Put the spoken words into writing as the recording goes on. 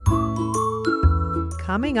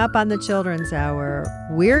Coming up on the Children's Hour,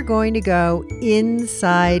 we're going to go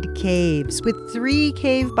inside caves with 3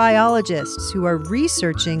 cave biologists who are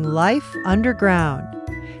researching life underground.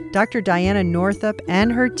 Dr. Diana Northup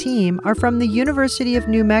and her team are from the University of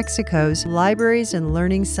New Mexico's Libraries and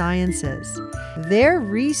Learning Sciences. They're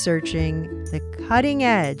researching the cutting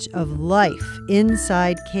edge of life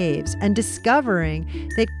inside caves and discovering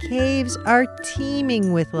that caves are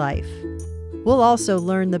teeming with life. We'll also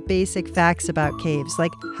learn the basic facts about caves,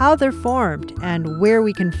 like how they're formed and where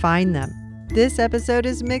we can find them. This episode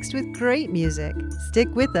is mixed with great music. Stick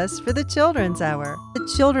with us for the Children's Hour. The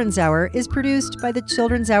Children's Hour is produced by the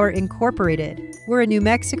Children's Hour Incorporated. We're a New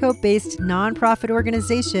Mexico-based nonprofit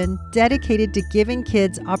organization dedicated to giving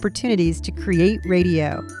kids opportunities to create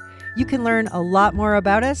radio. You can learn a lot more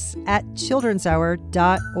about us at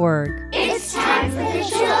childrenshour.org. It's time for the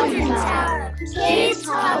Children's Hour, Kids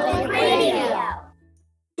Public Radio.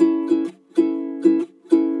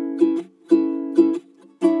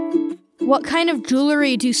 What kind of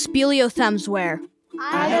jewelry do speleothems wear?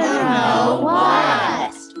 I don't know.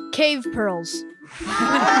 What? Cave pearls.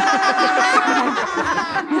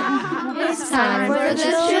 It's time for the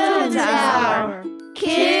Children's Hour,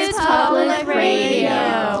 Kids Public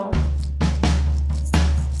Radio.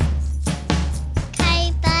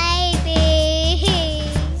 Hey, baby.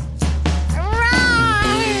 Roar!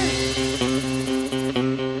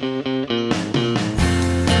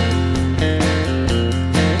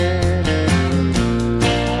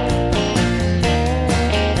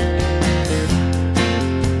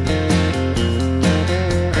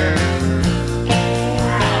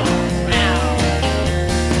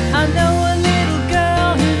 I know a little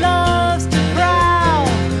girl who loves to prowl.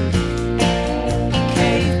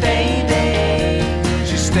 Cave baby.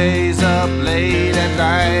 She stays up late at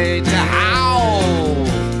night to howl.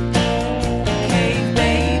 Cave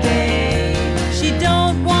baby. She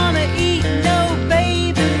don't wanna eat no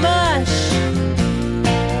baby mush.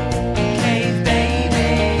 Cave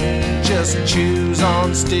baby. Just chews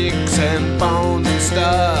on sticks and bones and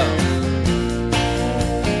stuff.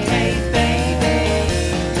 Cave baby.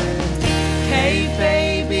 Cave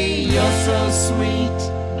baby, you're so sweet.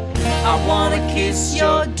 I wanna kiss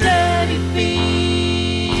your dirty feet.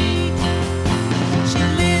 She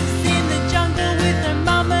lives in the jungle with her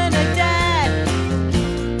mom and her dad.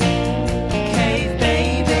 Cave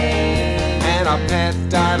baby. And a pet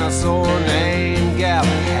dinosaur named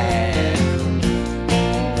Galahad.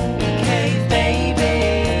 Cave baby.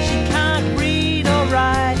 She can't read or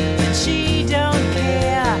write, but she don't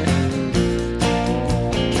care.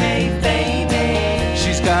 Cave baby.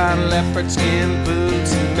 She's got leopard skin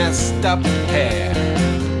boots and messed up hair.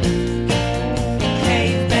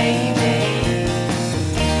 Cave baby.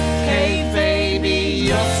 Cave baby,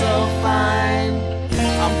 you're so fine.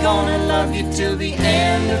 I'm gonna love you till the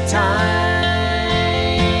end of time.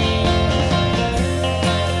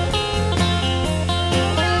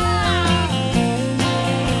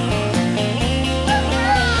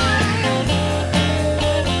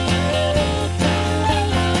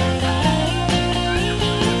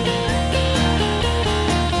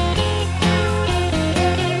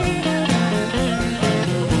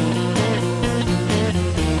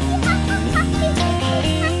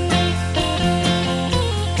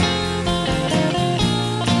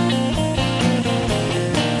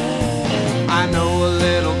 I know a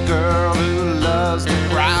little girl who loves to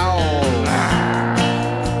growl.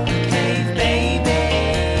 Cave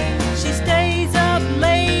baby. She stays up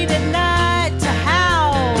late at night to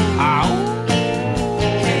howl. Ow.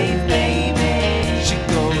 Cave baby. She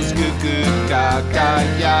goes goo goo gaga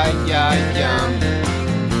ya ya yum.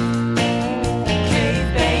 Cave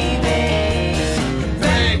baby.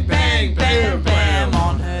 Bang bang bam bam.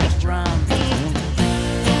 On her drum.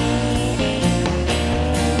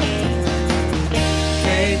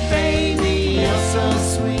 Cave baby, you're so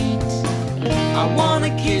sweet. I wanna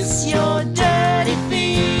kiss your dirty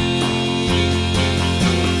feet.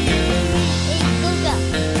 Hey, Google.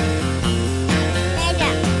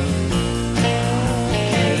 Mega.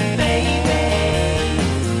 Cave baby.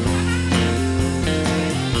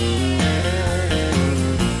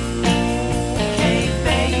 Cave baby. Cave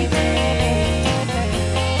baby.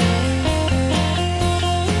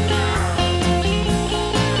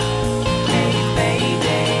 Cave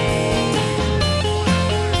baby.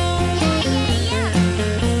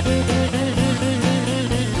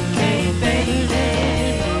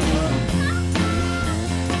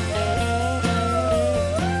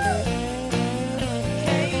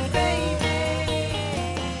 Cave baby.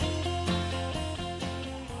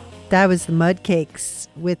 That was the Mudcakes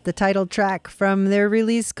with the title track from their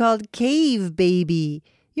release called Cave Baby.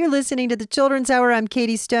 You're listening to the Children's Hour. I'm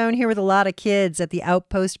Katie Stone here with a lot of kids at the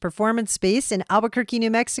Outpost Performance Space in Albuquerque, New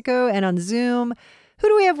Mexico, and on Zoom. Who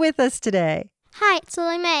do we have with us today? Hi, it's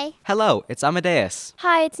Lily Mae. Hello, it's Amadeus.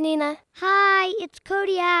 Hi, it's Nina. Hi, it's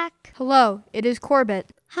Kodiak. Hello, it is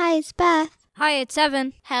Corbett. Hi, it's Beth. Hi, it's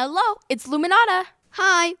Evan. Hello, it's Luminata.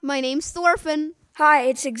 Hi, my name's Thorfinn. Hi,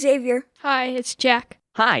 it's Xavier. Hi, it's Jack.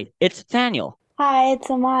 Hi, it's Daniel. Hi, it's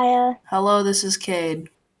Amaya. Hello, this is Cade.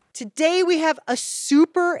 Today we have a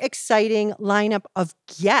super exciting lineup of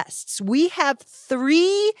guests. We have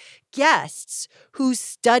 3 guests who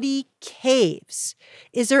study caves.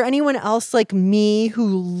 Is there anyone else like me who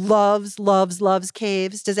loves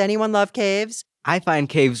caves? Does anyone love caves? I find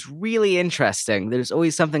caves really interesting. There's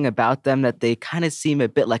always something about them that they kind of seem a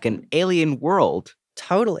bit like an alien world.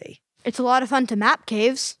 Totally. It's a lot of fun to map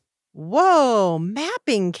caves. Whoa,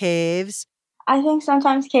 mapping caves. I think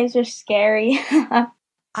sometimes caves are scary.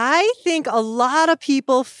 I think a lot of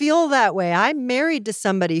people feel that way. I'm married to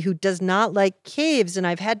somebody who does not like caves, and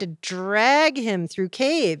I've had to drag him through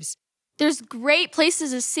caves. There's great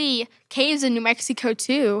places to see. Caves in New Mexico,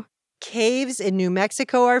 too. Caves in New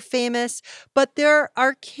Mexico are famous, but there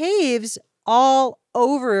are caves all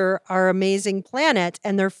over our amazing planet,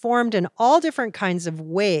 and they're formed in all different kinds of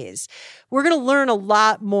ways. We're going to learn a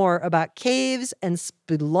lot more about caves and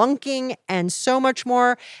spelunking and so much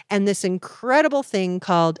more, and this incredible thing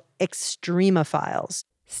called extremophiles.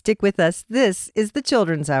 Stick with us. This is the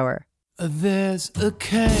Children's Hour. There's a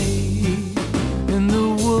cave in the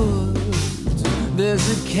woods. There's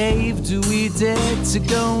a cave, do we dare to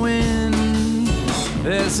go in?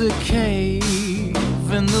 There's a cave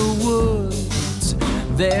in the woods.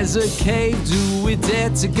 There's a cave, do we dare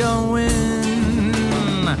to go in?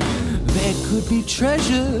 There could be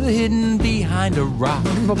treasure hidden behind a rock.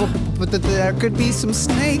 But there could be some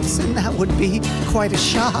snakes, and that would be quite a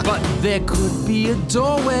shock. But there could be a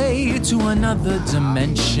doorway to another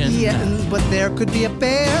dimension. Yeah, but there could be a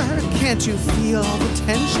bear. Can't you feel the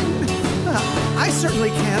tension? I certainly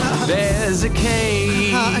can. There's a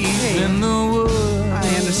cave, in the woods. I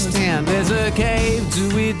understand. There's a cave,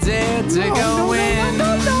 do we dare to go in?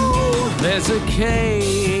 No. There's a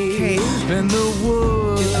cave in the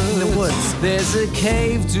woods. In the woods. There's a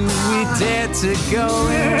cave, do we dare to go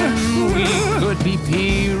in? We could be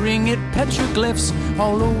peering at petroglyphs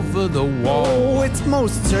all over the wall. Oh, it's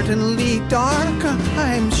most certainly dark.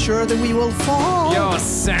 I'm sure that we will fall. Your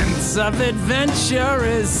sense of adventure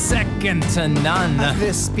is second to none.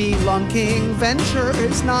 This spelunking venture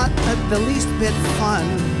is not the least bit fun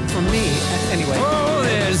for me. Anyway. Oh,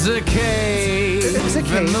 there's a cave,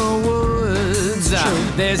 in the woods.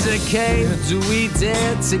 There's a cave, do we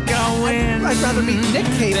dare to go in? I'd rather be Nick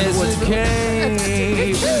Cave in the woods. There's a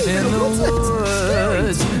cave in the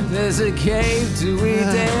woods. There's a cave, do we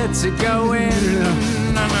dare to go in?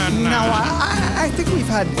 Now, I think we've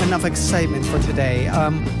had enough excitement for today.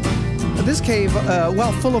 This cave,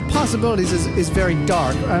 while full of possibilities, is very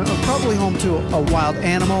dark. Probably home to a wild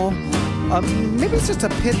animal. Maybe it's just a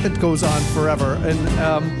pit that goes on forever. And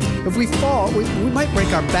if we fall, we might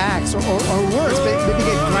break our backs or worse, maybe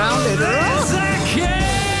get grounded. There's a cave.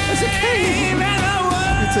 There's a cave.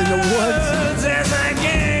 It's in the woods. There's a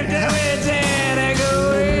cave, do we dare to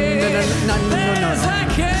go in? No. There's a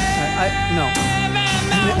cave. No.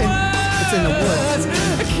 It's in the woods.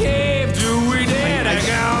 A cave, do we dare to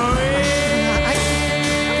go in? I'm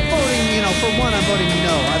voting, for one, I'm voting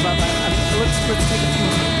no. Let's take a few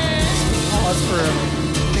pause for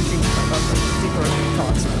thinking about the deeper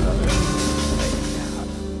thoughts.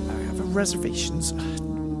 I have reservations.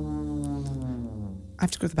 I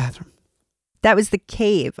have to go to the bathroom. That was The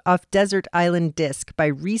Cave off Desert Island Disc by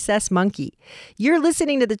Recess Monkey. You're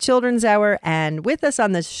listening to the Children's Hour, and with us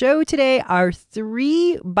on the show today are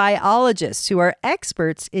 3 biologists who are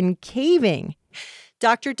experts in caving.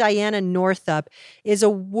 Dr. Diana Northup is a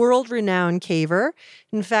world-renowned caver.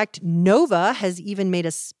 In fact, Nova has even made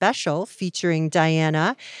a special featuring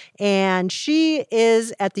Diana, and she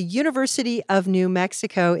is at the University of New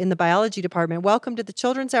Mexico in the biology department. Welcome to the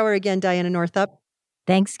Children's Hour again, Diana Northup.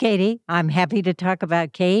 Thanks, Katie. I'm happy to talk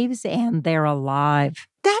about caves, and they're alive.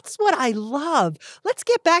 That's what I love. Let's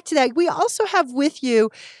get back to that. We also have with you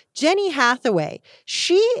Jenny Hathaway.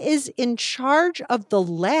 She is in charge of the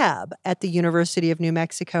lab at the University of New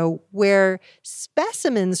Mexico where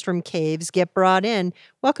specimens from caves get brought in.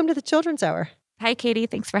 Welcome to the Children's Hour. Hi, Katie.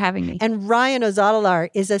 Thanks for having me. And Ryan Ozadalar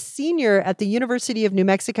is a senior at the University of New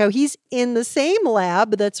Mexico. He's in the same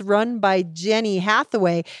lab that's run by Jenny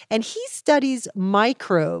Hathaway, and he studies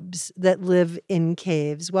microbes that live in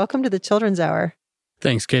caves. Welcome to the Children's Hour.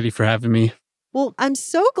 Thanks, Katie, for having me. Well, I'm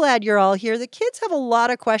so glad you're all here. The kids have a lot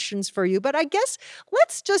of questions for you, but I guess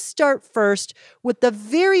let's just start first with the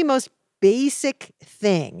very most basic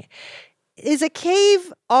thing. Is a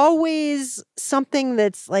cave always something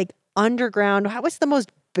that's like underground? What's the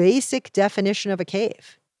most basic definition of a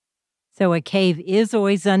cave? So a cave is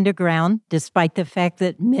always underground, despite the fact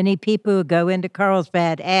that many people who go into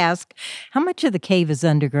Carlsbad ask, how much of the cave is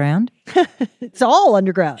underground? It's all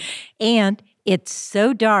underground. And it's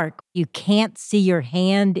so dark, you can't see your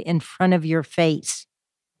hand in front of your face.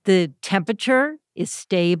 The temperature is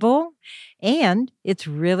stable and it's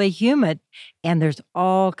really humid. And there's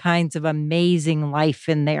all kinds of amazing life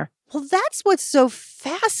in there. Well, that's what's so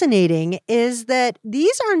fascinating is that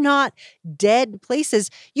these are not dead places.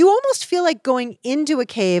 You almost feel like going into a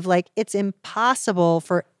cave, like it's impossible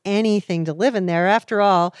for anything to live in there. After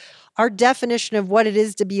all, our definition of what it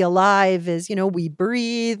is to be alive is, we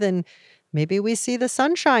breathe and maybe we see the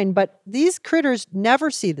sunshine, but these critters never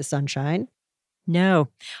see the sunshine. No,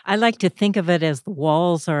 I like to think of it as the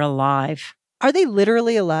walls are alive. Are they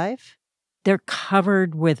literally alive? They're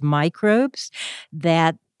covered with microbes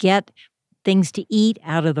that get things to eat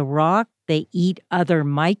out of the rock. They eat other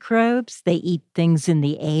microbes. They eat things in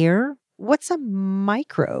the air. What's a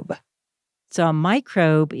microbe? So a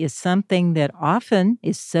microbe is something that often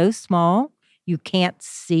is so small you can't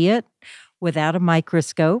see it without a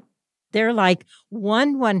microscope. They're like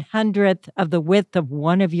 1/100th of the width of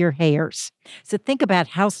one of your hairs. So think about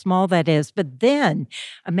how small that is. But then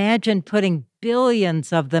imagine putting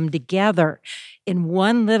billions of them together in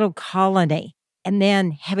one little colony and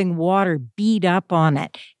then having water beat up on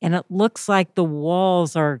it. And it looks like the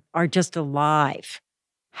walls are just alive.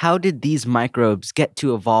 How did these microbes get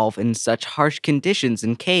to evolve in such harsh conditions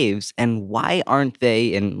in caves? And why aren't they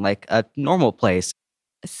in like a normal place?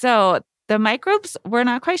 So the microbes, we're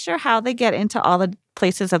not quite sure how they get into all the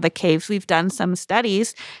places of the caves. We've done some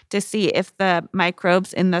studies to see if the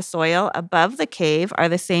microbes in the soil above the cave are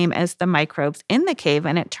the same as the microbes in the cave.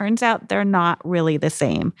 And it turns out they're not really the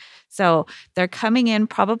same. So they're coming in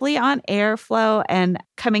probably on airflow and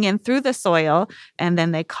coming in through the soil. And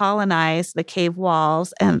then they colonize the cave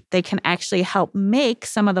walls and they can actually help make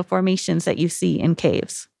some of the formations that you see in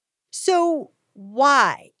caves. So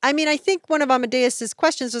why? I mean, I think one of Amadeus's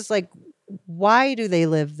questions was like, why do they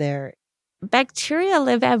live there? Bacteria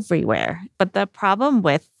live everywhere, but the problem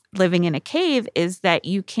with living in a cave is that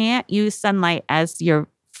you can't use sunlight as your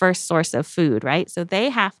first source of food, right? So they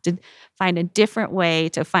have to find a different way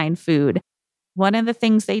to find food. One of the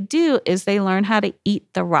things they do is they learn how to eat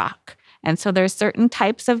the rock. And so there's certain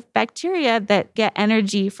types of bacteria that get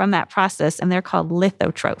energy from that process, and they're called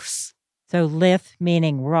lithotrophs. So lith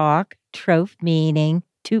meaning rock, troph meaning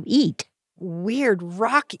to eat. Weird,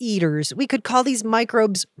 rock eaters. We could call these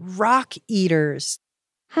microbes rock eaters.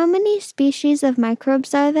 How many species of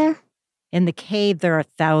microbes are there? In the cave, there are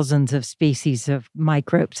thousands of species of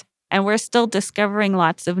microbes. And we're still discovering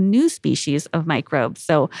lots of new species of microbes.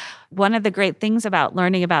 So one of the great things about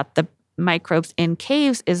learning about the microbes in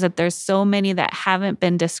caves is that there's so many that haven't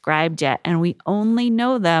been described yet, and we only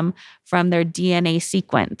know them from their DNA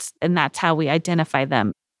sequence, and that's how we identify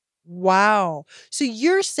them. Wow. So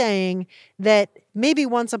you're saying that maybe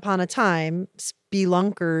once upon a time,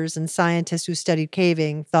 spelunkers and scientists who studied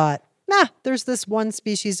caving thought, there's this one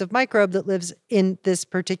species of microbe that lives in this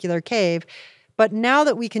particular cave. But now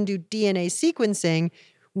that we can do DNA sequencing,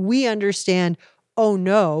 we understand, oh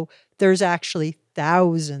no, there's actually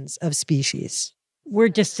thousands of species. We're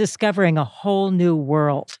just discovering a whole new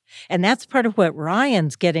world. And that's part of what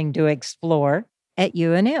Ryan's getting to explore at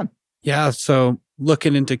UNM. Yeah, so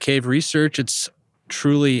looking into cave research, it's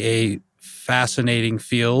truly a fascinating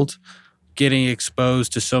field. Getting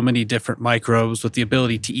exposed to so many different microbes with the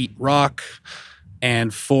ability to eat rock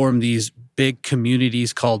and form these big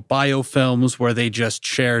communities called biofilms where they just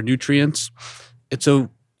share nutrients. It's a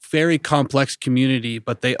very complex community,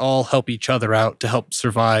 but they all help each other out to help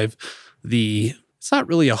survive it's not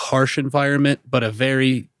really a harsh environment, but a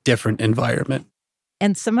very different environment.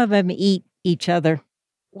 And some of them eat each other.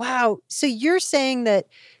 Wow. So you're saying that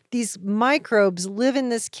these microbes live in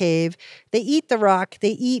this cave, they eat the rock,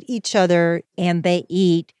 they eat each other. And they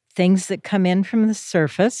eat things that come in from the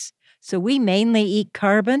surface. So we mainly eat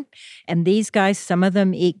carbon, and these guys, some of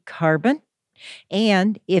them eat carbon.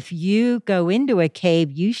 And if you go into a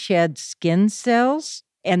cave, you shed skin cells,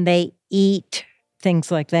 and they eat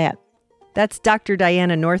things like that. That's Dr.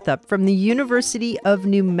 Diana Northup from the University of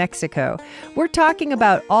New Mexico. We're talking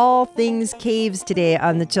about all things caves today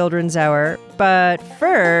on the Children's Hour. But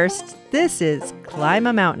first, this is Climb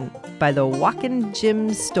a Mountain by the Walkin'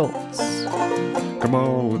 Jim Stoltz. Come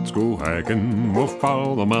on, let's go hiking. We'll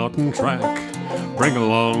follow the mountain track. Bring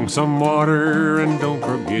along some water and don't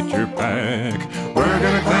forget your pack. We're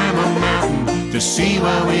gonna climb a mountain to see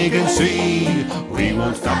what we can see. We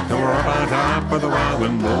won't stop till we're up on top of the wild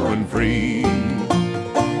wind blowing free.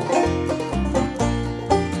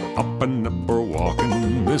 Up and up we're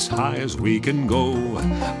walking as high as we can go.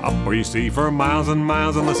 Up where you see for miles and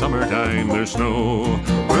miles in the summertime there's snow.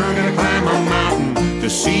 We're gonna climb a mountain to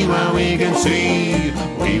see what we can see.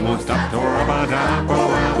 We won't stop till we're up on top of the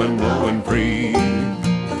wild wind blowing free.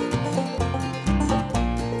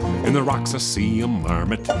 In the rocks I see a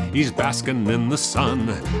marmot, he's basking in the sun.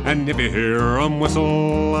 And if you hear him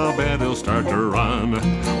whistle, I'll bet he'll start to run.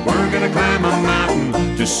 We're gonna climb a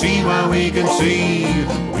mountain to see what we can see.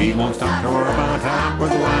 We won't stop till we're up on top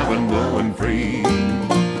with the wild wind blowing free.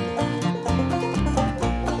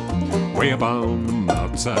 Way up on the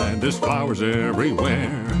mountainside, there's flowers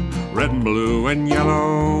everywhere. Red and blue and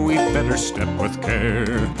yellow, we better step with care.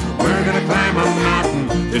 We're gonna climb a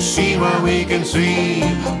mountain to see what we can see.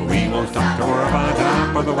 We won't stop till we're up on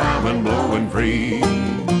top of the wild wind blowing free.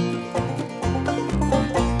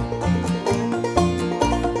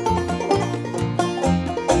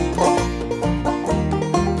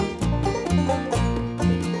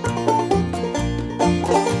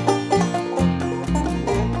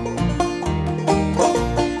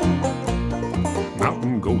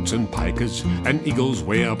 And pikas and eagles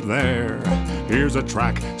way up there. Here's a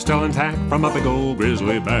track still intact from a big old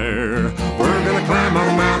grizzly bear. We're gonna climb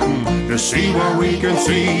a mountain to see what we can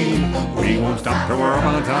see. We won't stop till we're up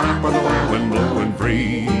on top of the wild wind blowing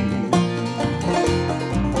free.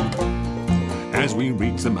 As we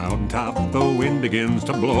reach the mountaintop, the wind begins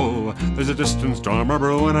to blow. There's a distant storm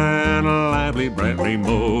a-brewing and a lively bright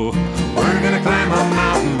rainbow. We're gonna climb a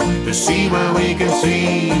mountain to see what we can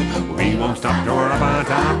see. We won't stop till we're up on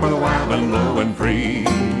top of the wild wind blowing free.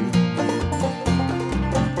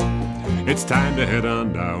 It's time to head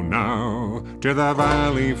on down now to the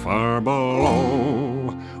valley far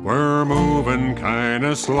below. We're moving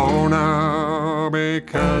kinda slow now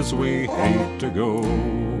because we hate to go.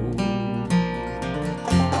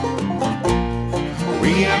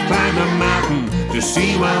 We have climbed a mountain to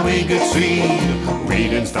see what we could see. We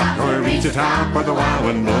didn't stop till we reached the top with the wild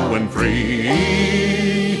wind blowing free.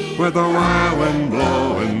 With the wild wind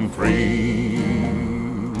blowing free.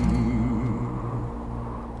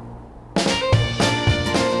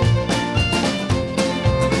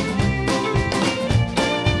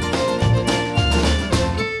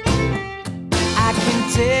 I can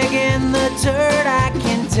dig in the dirt, I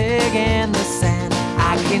can dig in the sand.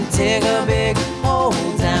 I can dig a big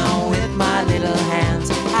hole down with my little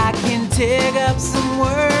hands. I can dig up some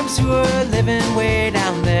worms who are living way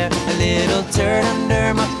down there. A little dirt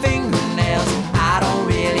under my fingernails, I don't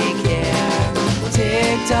really care.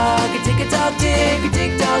 Dig dog, dig a dog, dig a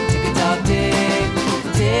dig dog, dig a dog, dig.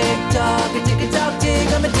 Dig dog, dig a dog, dig.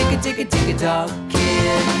 I'm a dig a dog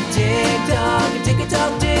kid. Dig dog, dig a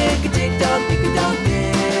dog, dig a dig dog, dig a dog,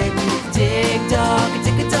 dig. Dig dog,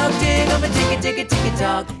 dig a dog, dig. I'm a dig a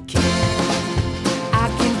dog kid. I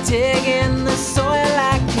can dig in the soil,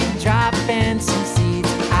 I can drop in some seeds.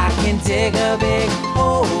 I can dig a big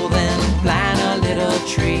hole, then plant a little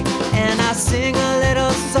tree. And I sing a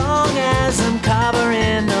little song as I'm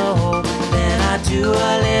covering the hole. Then I do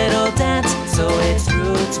a little dance so its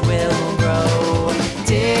roots will grow.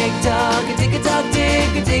 Dig dog, dig a dog,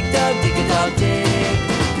 dig a dig dog, dig a dog, dig.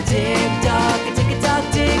 Dig dog, dig a dog,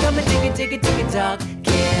 dig. I'm a dig a dog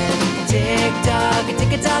kid. Dig dog,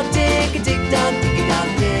 dig a dog, dig a dig dog, dig a dog,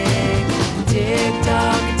 dig. Dig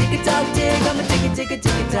dog, dig a dog, dig. I'm a dig a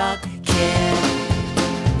dog kid.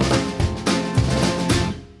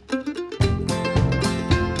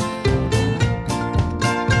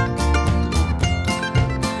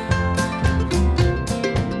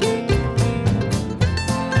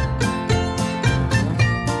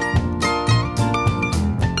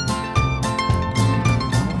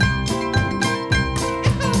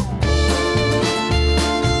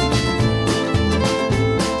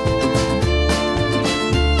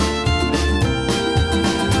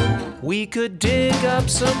 We could dig up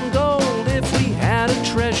some gold if we had a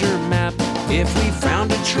treasure map. If we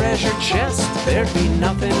found a treasure chest, there'd be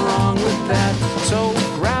nothing wrong with that. So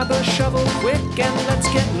grab a shovel quick and let's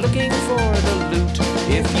get looking for the loot.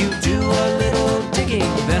 If you do a little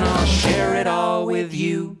digging, then I'll share it all with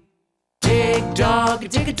you. Dig dog,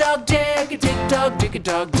 dig a dog, dig a dig dog, dig a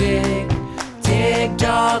dog, dig. Dig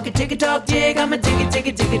dog, dig a dog, dig. I'm a dig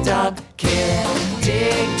a dog kid.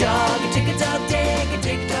 Dig dog, dig a dog, dig a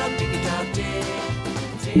dig dog, dig a dog, dig.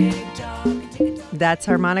 Dig dog, dig a dog. That's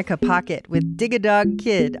Harmonica Pocket with Dig a Dog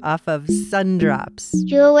Kid off of Sundrops.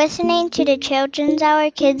 You're listening to the Children's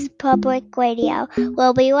Hour Kids Public Radio.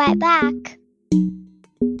 We'll be right back.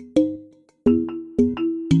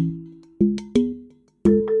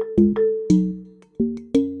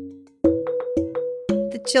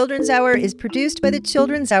 The Children's Hour is produced by the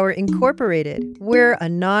Children's Hour Incorporated. We're a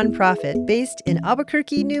nonprofit based in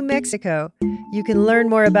Albuquerque, New Mexico. You can learn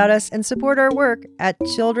more about us and support our work at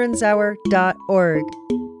childrenshour.org.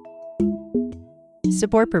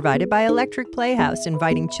 Support provided by Electric Playhouse,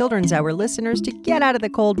 inviting Children's Hour listeners to get out of the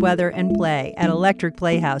cold weather and play at Electric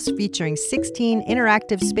Playhouse, featuring 16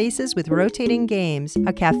 interactive spaces with rotating games,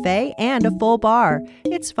 a cafe, and a full bar.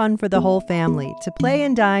 It's fun for the whole family to play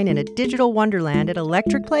and dine in a digital wonderland at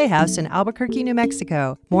Electric Playhouse in Albuquerque, New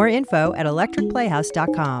Mexico. More info at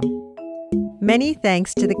electricplayhouse.com. Many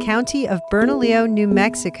thanks to the County of Bernalillo, New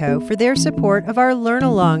Mexico for their support of our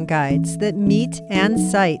Learn-Along guides that meet and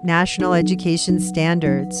cite national education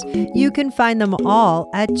standards. You can find them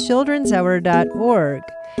all at childrenshour.org.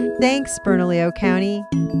 Thanks, Bernalillo County.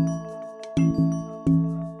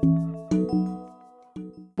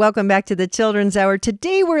 Welcome back to the Children's Hour.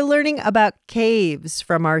 Today we're learning about caves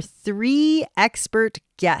from our 3 expert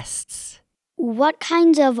guests. What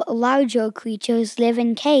kinds of larger creatures live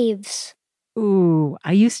in caves? Ooh,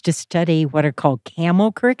 I used to study what are called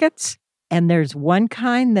camel crickets, and there's one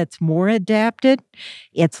kind that's more adapted.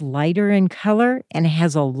 It's lighter in color and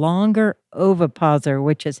has a longer ovipositor,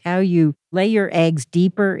 which is how you lay your eggs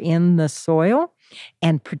deeper in the soil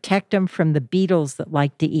and protect them from the beetles that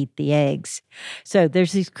like to eat the eggs. So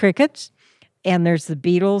there's these crickets, and there's the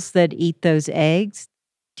beetles that eat those eggs.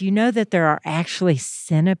 Do you know that there are actually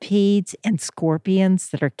centipedes and scorpions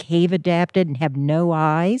that are cave adapted and have no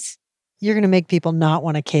eyes? You're going to make people not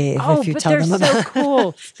want to cave if you tell them about it. Oh, but they're so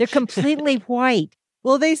cool. They're completely white.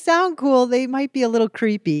 Well, they sound cool. They might be a little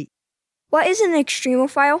creepy. What is an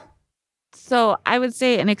extremophile? So I would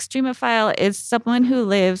say an extremophile is someone who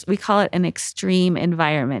lives, we call it an extreme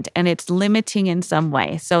environment, and it's limiting in some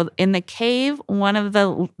way. So in the cave, one of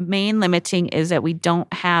the main limiting is that we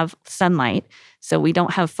don't have sunlight. So we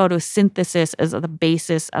don't have photosynthesis as the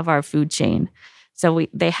basis of our food chain. So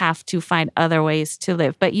they have to find other ways to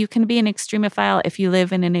live. But you can be an extremophile if you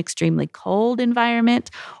live in an extremely cold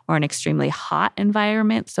environment or an extremely hot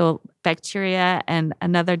environment. So bacteria and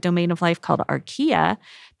another domain of life called archaea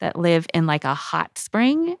that live in like a hot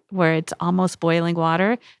spring where it's almost boiling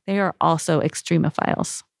water, they are also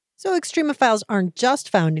extremophiles. So extremophiles aren't just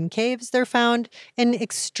found in caves, they're found in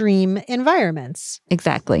extreme environments.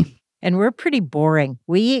 Exactly. And we're pretty boring.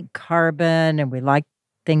 We eat carbon and we like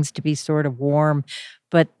things to be sort of warm,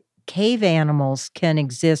 but cave animals can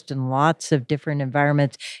exist in lots of different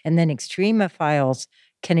environments, and then extremophiles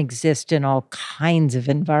can exist in all kinds of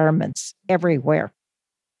environments everywhere.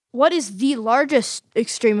 What is the largest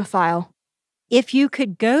extremophile? If you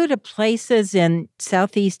could go to places in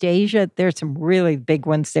Southeast Asia, there's some really big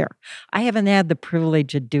ones there. I haven't had the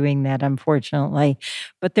privilege of doing that, unfortunately,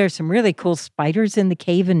 but there's some really cool spiders in the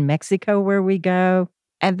cave in Mexico where we go.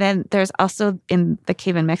 And then there's also in the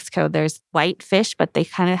cave in Mexico, there's white fish, but they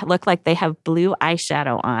kind of look like they have blue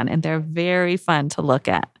eyeshadow on, and they're very fun to look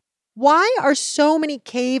at. Why are so many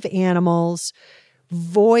cave animals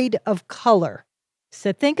void of color?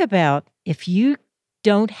 So think about if you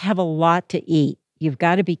don't have a lot to eat, you've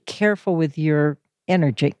got to be careful with your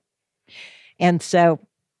energy. And so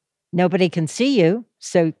nobody can see you,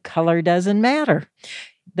 so color doesn't matter.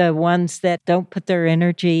 The ones that don't put their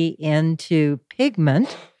energy into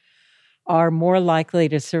pigment are more likely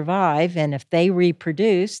to survive. And if they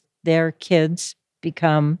reproduce, their kids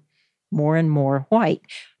become more and more white.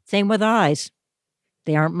 Same with eyes.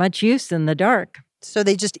 They aren't much use in the dark. So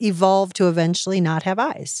they just evolve to eventually not have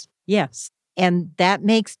eyes. Yes. And that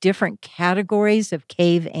makes different categories of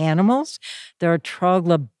cave animals. There are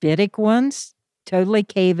troglodytic ones, totally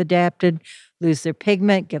cave adapted, lose their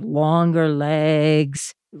pigment, get longer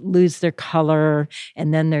legs, lose their color.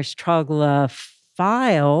 And then there's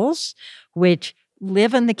troglophiles, which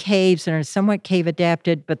live in the caves and are somewhat cave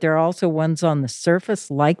adapted, but there are also ones on the surface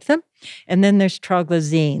like them. And then there's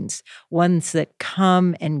troglozenes, ones that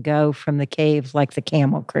come and go from the cave like the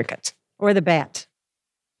camel cricket or the bat.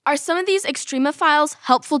 Are some of these extremophiles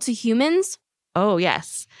helpful to humans? Oh,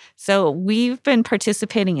 yes. So we've been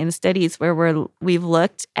participating in studies where we've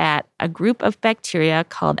looked at a group of bacteria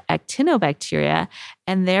called actinobacteria,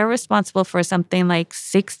 and they're responsible for something like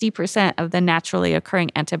 60% of the naturally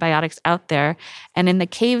occurring antibiotics out there. And in the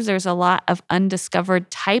caves, there's a lot of undiscovered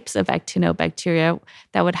types of actinobacteria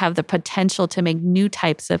that would have the potential to make new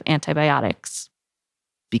types of antibiotics.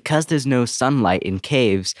 Because there's no sunlight in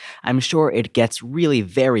caves, I'm sure it gets really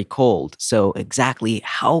very cold. So exactly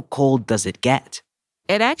how cold does it get?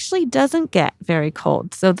 It actually doesn't get very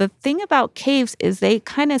cold. So the thing about caves is they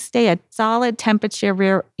kind of stay at solid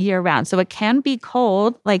temperature year round. So it can be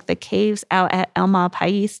cold, like the caves out at El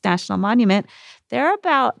Malpais National Monument. They're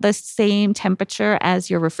about the same temperature as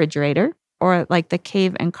your refrigerator. Or like the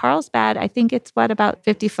cave in Carlsbad, I think it's about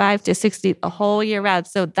 55 to 60 the whole year round.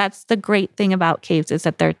 So that's the great thing about caves, is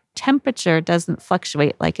that their temperature doesn't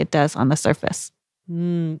fluctuate like it does on the surface.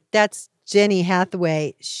 That's Jenny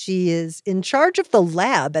Hathaway. She is in charge of the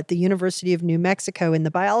lab at the University of New Mexico in the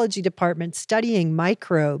biology department studying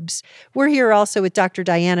microbes. We're here also with Dr.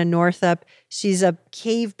 Diana Northup. She's a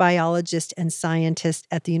cave biologist and scientist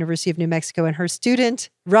at the University of New Mexico, and her student,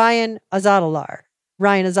 Ryan Azadalar.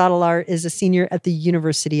 Ryan Azadalar is a senior at the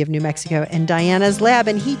University of New Mexico in Diana's lab,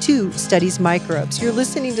 and he too studies microbes. You're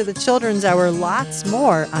listening to the Children's Hour. Lots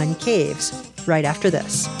more on caves right after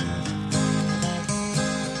this.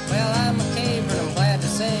 Well, I'm a caver, and I'm glad to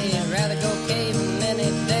say I'd rather go caving any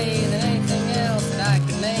day than anything else that I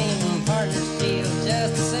could name. Partners feel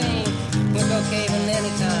just the same. We'll go caving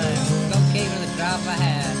anytime. Go caving with a drop of a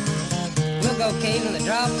hat. We'll go caving with a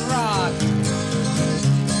drop of rock.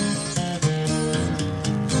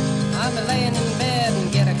 I'll be laying in bed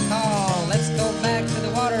and get a call. Let's go back to the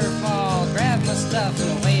waterfall. Grab my stuff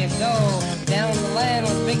and away I go. Down the land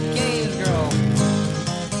where big caves grow.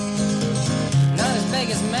 Not as big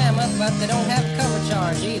as Mammoth, but they don't have cover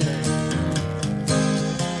charge either.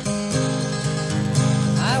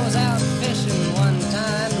 I was out fishing one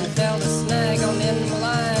time and felled a snag on the end of my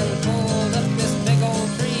line. Pulled up this big old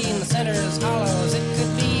tree in the center as hollow as it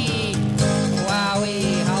could be.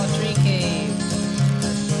 Wowee, hollow tree cave.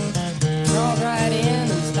 Crawled right in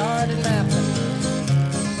and started mapping.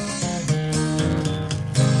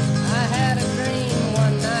 I had a dream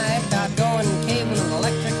one night about going caving with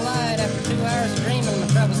electric light. After 2 hours of dreaming, my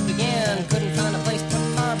troubles began. Couldn't find a place to put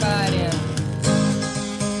the carbide in.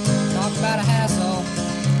 Talk about a hassle.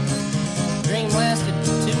 Dream lasted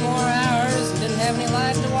 2 more hours and didn't have any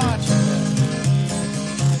light to watch it with.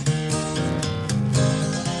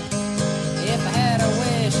 If I had a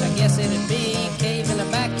wish, I guess it'd be cave in a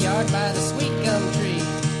backyard by the sweet gum tree.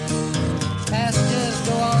 Passages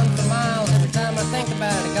go on for miles. Every time I think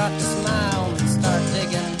about it, I got to smile and start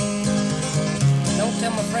digging. Don't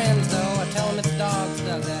tell my friends though, I tell them it's dogs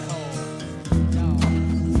dug that hole.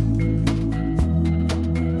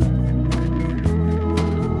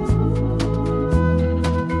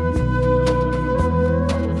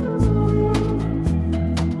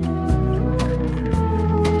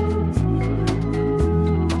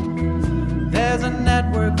 There's a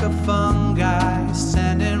network of fungi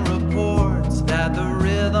sending reports that the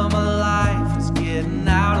rhythm of life is getting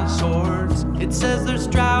out of sorts. It says there's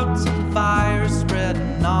droughts and fires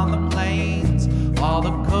spreading on the plains, while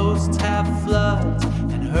the coasts have floods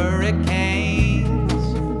and hurricanes.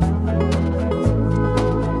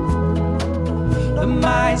 The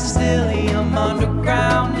mycelium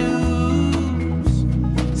underground news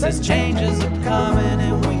says changes are coming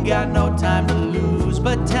and we got no time to lose.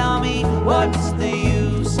 But tell me, what's the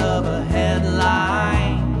use of a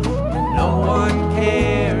headline when no one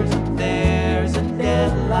cares if there's a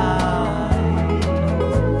deadline?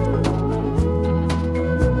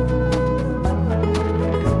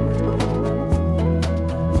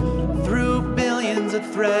 Through billions of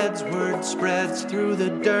threads, word spreads through the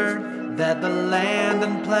dirt that the land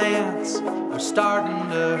and plants are starting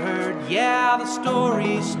to hurt. Yeah, the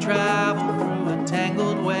stories travel through a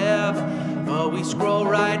tangled web, but we scroll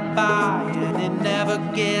right by and it never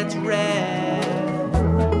gets read.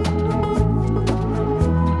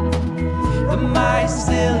 The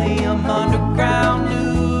mycelium underground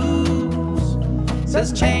news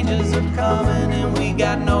says changes are coming and we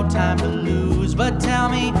got no time to lose. But tell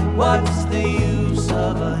me, what's the use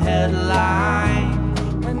of a headline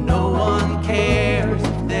when no one cares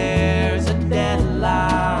if there's a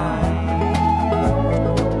deadline?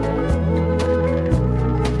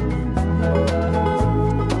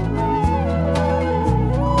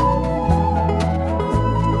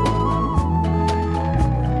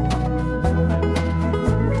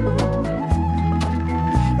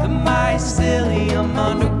 Mycelium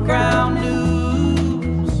underground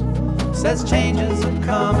news says changes are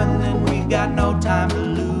coming and we got no time to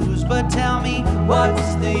lose. But tell me,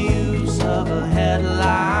 what's the use of a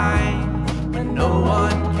headline when no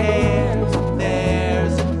one cares if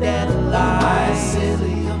there's a deadline?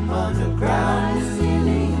 Mycelium underground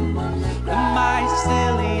news. The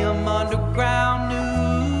mycelium underground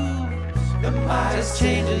news says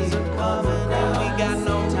changes are coming and we got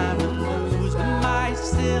no time to lose. The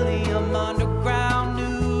mycelium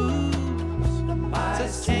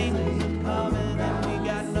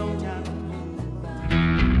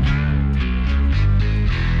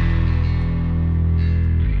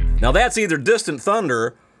Now that's either Distant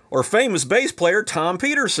Thunder or famous bass player Tom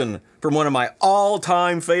Peterson from one of my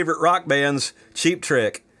all-time favorite rock bands, Cheap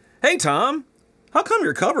Trick. Hey, Tom, how come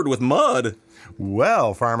you're covered with mud?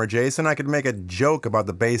 Well, Farmer Jason, I could make a joke about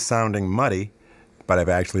the bass sounding muddy, but I've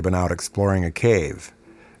actually been out exploring a cave,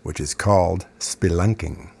 which is called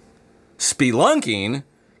spelunking. Spelunking?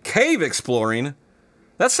 Cave exploring?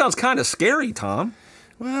 That sounds kind of scary, Tom.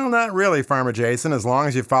 Well, not really, Farmer Jason, as long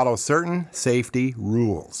as you follow certain safety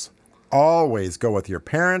rules. Always go with your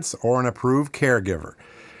parents or an approved caregiver.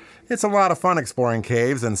 It's a lot of fun exploring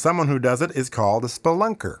caves, and someone who does it is called a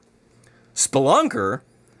spelunker. Spelunker?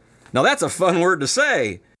 Now that's a fun word to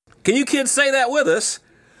say. Can you kids say that with us?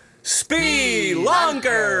 Spelunker!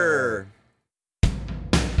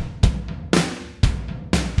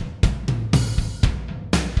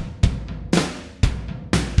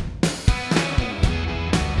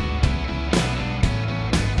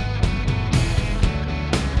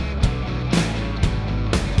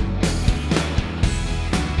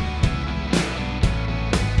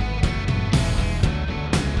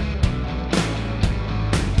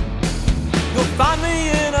 Find me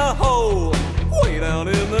in a hole, way down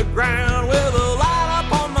in the ground, with a light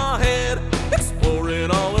up on my head, exploring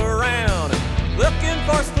all around, looking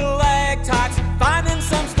for stalactites, finding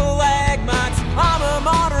some stalagmites. I'm a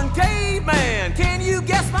modern caveman, can you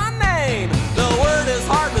guess my name? The word is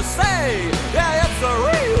hard to say, yeah, it's a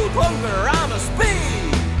real clunker. I'm a spelunker.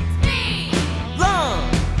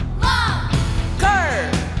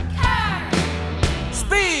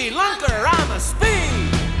 I'm a spelunker.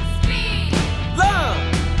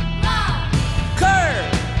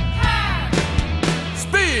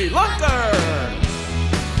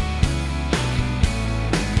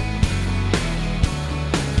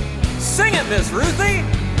 Sing it, Miss Ruthie.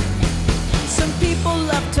 Some people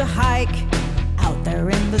love to hike out there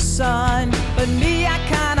in the sun, but me, I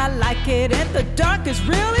kinda like it in the dark. Is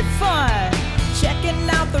really fun. Checking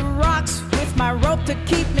out the rocks with my rope to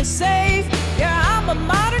keep me safe. Yeah, I'm a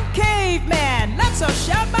modern caveman. Let's all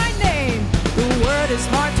shout my name. The word is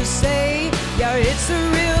hard to say. Yeah, it's a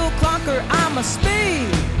real clunker. I'm a spelunker.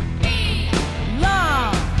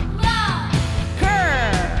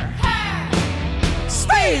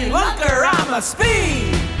 Spelunker, I'm a spelunker.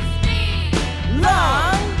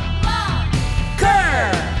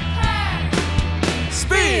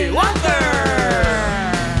 Spelunker.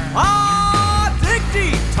 Ah, dig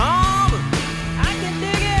deep, Tom. I can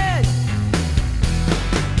dig it.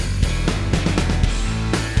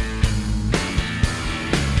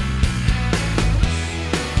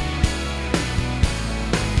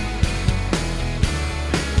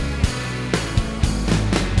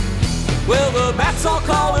 Well, the bats all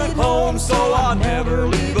call it home, so I never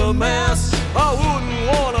leave a mess. I wouldn't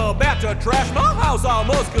want a bat to trash my house, I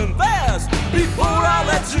must confess. Before I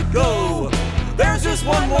let you go, there's just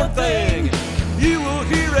one more thing. You will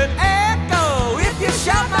hear it echo if you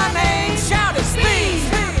shout my name. Shout it, spelunker.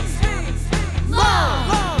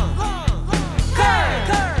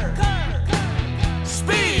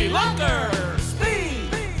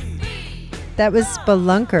 That was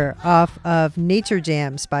Spelunker off of Nature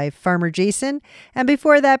Jams by Farmer Jason. And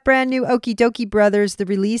before that, brand new Okie Dokie Brothers, the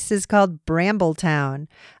release is called Brambletown.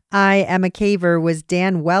 I Am a Caver was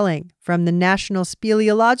Dan Welling from the National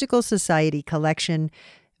Speleological Society collection,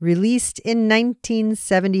 released in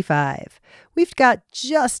 1975. We've got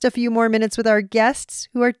just a few more minutes with our guests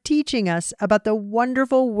who are teaching us about the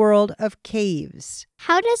wonderful world of caves.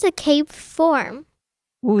 How does a cave form?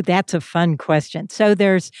 Ooh, that's a fun question. So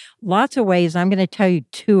there's lots of ways. I'm going to tell you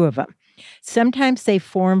two of them. Sometimes they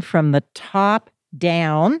form from the top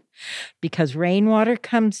down because rainwater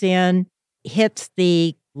comes in, hits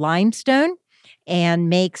the limestone, and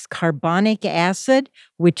makes carbonic acid,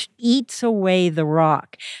 which eats away the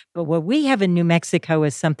rock. But what we have in New Mexico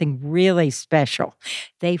is something really special.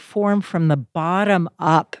 They form from the bottom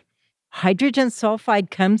up. Hydrogen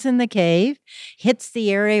sulfide comes in the cave, hits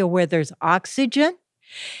the area where there's oxygen,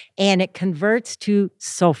 and it converts to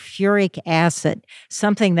sulfuric acid,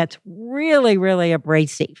 something that's really, really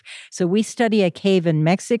abrasive. So we study a cave in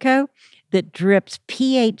Mexico that drips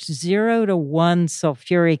pH 0 to 1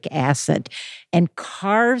 sulfuric acid and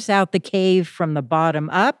carves out the cave from the bottom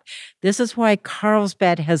up. This is why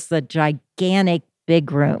Carlsbad has the gigantic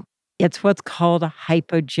big room. It's what's called a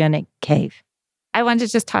hypogenic cave. I wanted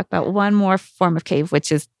to just talk about one more form of cave,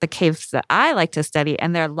 which is the caves that I like to study,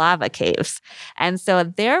 and they're lava caves. And so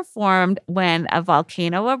they're formed when a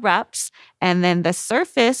volcano erupts and then the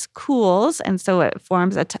surface cools. And so it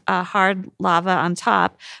forms a hard lava on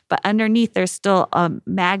top, but underneath there's still a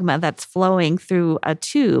magma that's flowing through a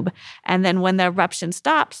tube. And then when the eruption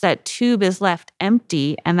stops, that tube is left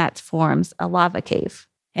empty, and that forms a lava cave.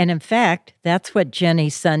 And in fact, that's what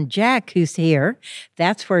Jenny's son Jack, who's here,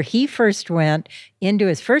 that's where he first went into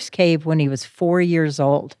his first cave when he was 4 years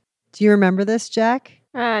old. Do you remember this, Jack?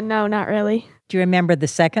 No, not really. Do you remember the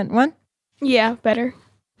second one? Yeah, better.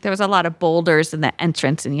 There was a lot of boulders in the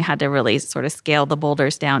entrance, and you had to really sort of scale the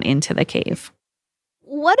boulders down into the cave.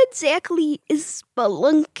 What exactly is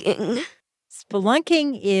spelunking?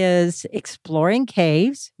 Spelunking is exploring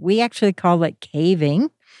caves. We actually call it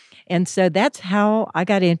caving. And so that's how I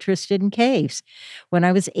got interested in caves. When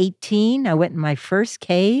I was 18, I went in my first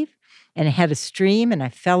cave, and it had a stream, and I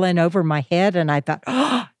fell in over my head, and I thought,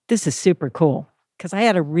 oh, this is super cool, because I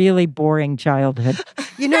had a really boring childhood.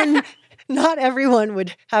 Not everyone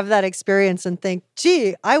would have that experience and think,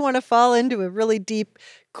 gee, I want to fall into a really deep,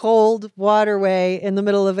 cold waterway in the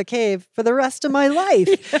middle of a cave for the rest of my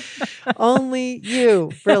life. Only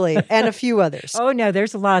you, really, and a few others. Oh, no,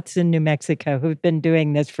 there's lots in New Mexico who've been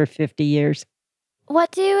doing this for 50 years.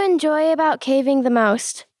 What do you enjoy about caving the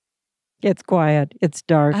most? It's quiet. It's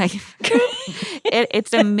dark.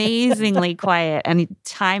 It's amazingly quiet, and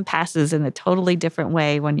time passes in a totally different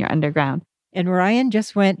way when you're underground. And Ryan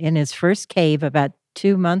just went in his first cave about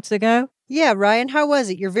 2 months ago. Yeah, Ryan, how was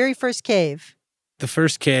it? Your very first cave? The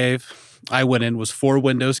first cave I went in was Four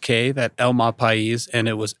Windows Cave at El Mapais, and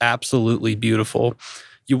it was absolutely beautiful.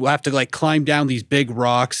 You have to climb down these big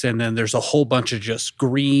rocks, and then there's a whole bunch of just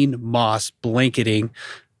green moss blanketing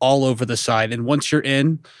all over the side. And once you're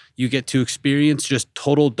in, you get to experience just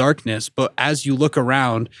total darkness. But as you look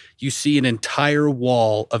around, you see an entire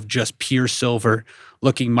wall of just pure silver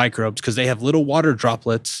looking microbes, because they have little water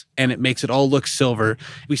droplets, and it makes it all look silver.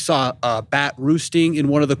 We saw a bat roosting in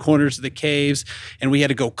one of the corners of the caves, and we had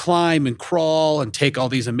to go climb and crawl and take all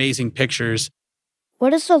these amazing pictures.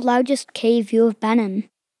 What is the largest cave you have been in?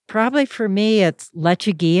 Probably for me, it's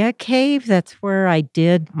Lechuguilla Cave. That's where I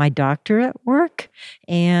did my doctorate work.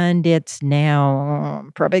 And it's now,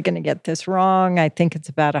 I'm probably going to get this wrong, I think it's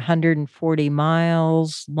about 140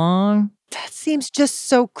 miles long. That seems just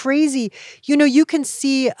so crazy. You can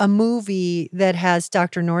see a movie that has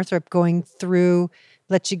Dr. Northrup going through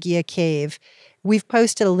Lechuguilla Cave. We've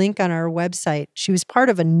posted a link on our website. She was part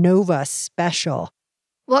of a Nova special.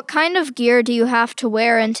 What kind of gear do you have to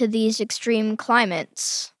wear into these extreme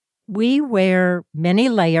climates? We wear many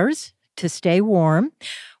layers to stay warm.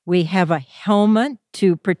 We have a helmet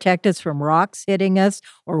to protect us from rocks hitting us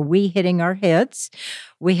or we hitting our heads.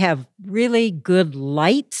 We have really good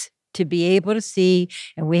lights to be able to see,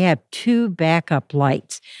 and we have 2 backup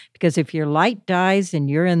lights, because if your light dies and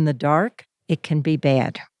you're in the dark, it can be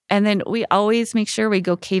bad. And then we always make sure we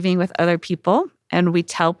go caving with other people, and we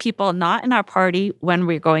tell people not in our party when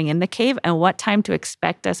we're going in the cave and what time to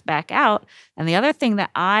expect us back out. And the other thing that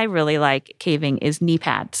I really like caving is knee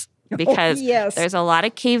pads, because there's a lot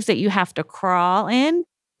of caves that you have to crawl in.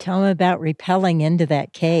 Tell them about rappelling into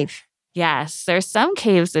that cave. Yes, there's some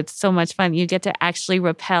caves that's so much fun. You get to actually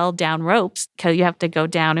rappel down ropes, because you have to go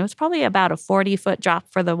down. It was probably about a 40-foot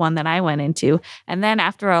drop for the one that I went into. And then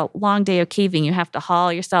after a long day of caving, you have to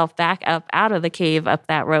haul yourself back up out of the cave, up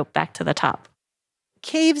that rope, back to the top.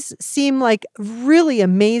 Caves seem like really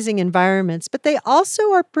amazing environments, but they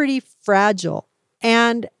also are pretty fragile.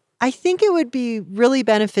 And I think it would be really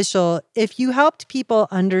beneficial if you helped people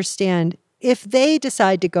understand, if they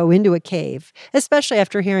decide to go into a cave, especially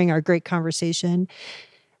after hearing our great conversation,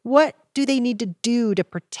 what do they need to do to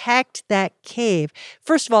protect that cave?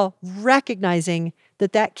 First of all, recognizing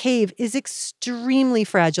that cave is extremely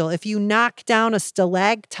fragile. If you knock down a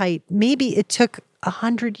stalactite, maybe it took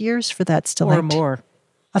 100 years for that stalactite. Or more.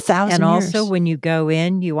 1,000 And years. also, when you go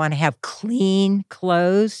in, you want to have clean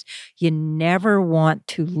clothes. You never want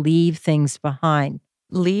to leave things behind.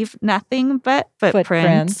 Leave nothing but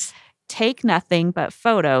footprints. Take nothing but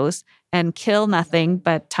photos, and kill nothing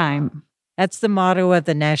but time. That's the motto of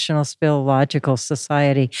the National Speleological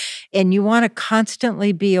Society. And you want to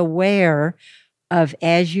constantly be aware of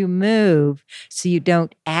as you move, so you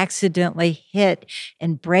don't accidentally hit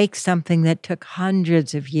and break something that took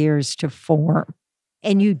hundreds of years to form.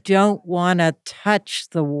 And you don't want to touch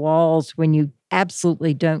the walls when you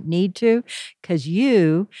absolutely don't need to, because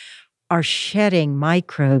you are shedding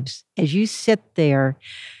microbes. As you sit there,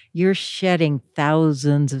 you're shedding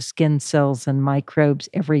thousands of skin cells and microbes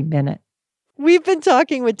every minute. We've been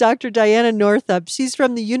talking with Dr. Diana Northup. She's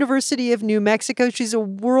from the University of New Mexico. She's a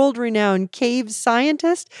world-renowned cave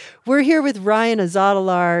scientist. We're here with Ryan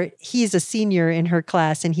Azadalar. He's a senior in her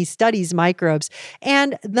class, and he studies microbes.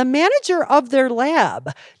 And the manager of their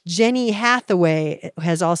lab, Jenny Hathaway,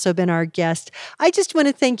 has also been our guest. I just want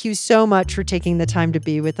to thank you so much for taking the time to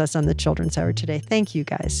be with us on the Children's Hour today. Thank you,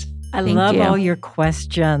 guys. I love all your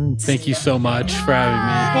questions. Thank you so much for having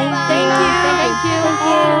me. Thank you.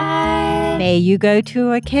 May you go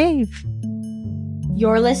to a cave.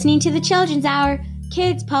 You're listening to the Children's Hour,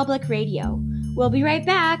 Kids Public Radio. We'll be right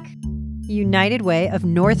back. United Way of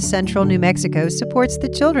North Central New Mexico supports the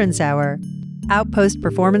Children's Hour. Outpost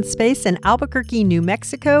Performance Space in Albuquerque, New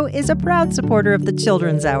Mexico is a proud supporter of the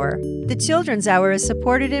Children's Hour. The Children's Hour is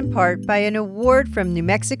supported in part by an award from New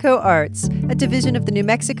Mexico Arts, a division of the New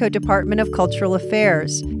Mexico Department of Cultural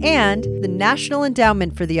Affairs, and the National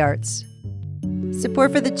Endowment for the Arts.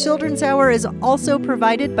 Support for the Children's Hour is also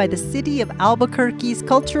provided by the City of Albuquerque's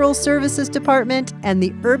Cultural Services Department and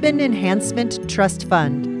the Urban Enhancement Trust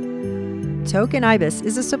Fund. Token Ibis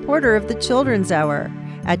is a supporter of the Children's Hour.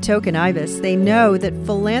 At Token Ibis, they know that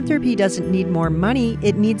philanthropy doesn't need more money,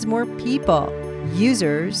 it needs more people.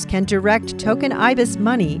 Users can direct Token Ibis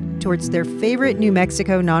money towards their favorite New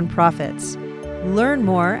Mexico nonprofits. Learn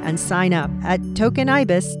more and sign up at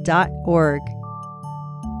tokenibis.org.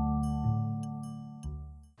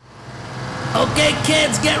 Okay,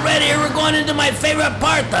 kids, get ready. We're going into my favorite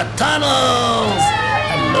part, the tunnels.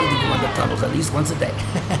 I love to go in the tunnels at least once a day.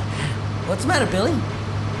 What's the matter, Billy?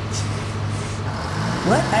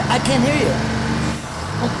 What? I can't hear you.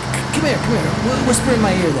 Oh, come here. Whisper in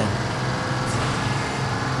my ear then.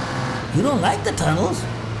 You don't like the tunnels?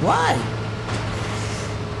 Why?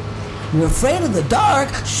 You're afraid of the dark?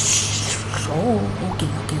 Shh. Oh, okay,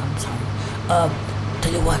 I'm sorry.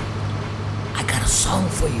 Tell you what, I got a song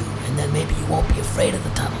for you, and then maybe you won't be afraid of the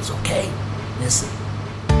tunnels, okay? Listen.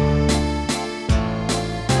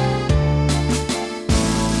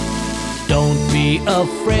 Don't be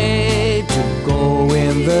afraid to go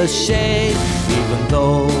in the shade, even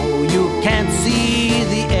though you can't see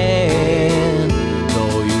the end.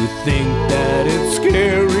 Though you think that it's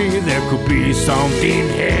scary, there could be something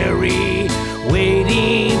hairy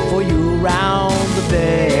waiting for you round the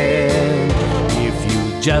bend. If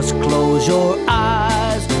you just close your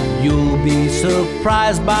eyes, you'll be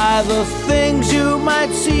surprised by the things you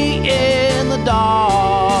might see in the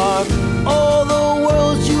dark. Oh, the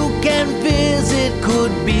worlds you can visit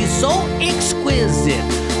could be so exquisite.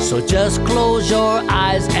 So just close your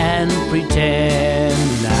eyes and pretend.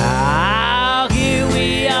 Now here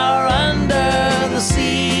we are under the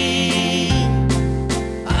sea.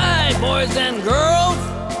 Hi, boys and girls.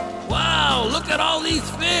 Wow, look at all these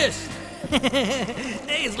fish.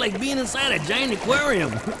 Hey, it's like being inside a giant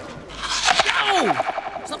aquarium. Ow!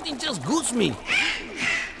 Something just goosed me.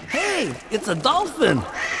 Hey, it's a dolphin.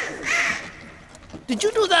 Did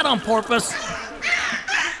you do that on purpose?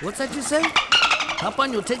 What's that you say? Hop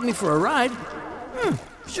on, you'll take me for a ride?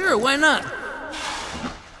 Sure, why not?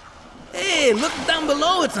 Hey, look down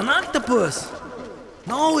below, it's an octopus.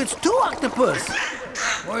 No, it's two octopus.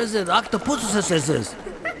 Or is it octopuses?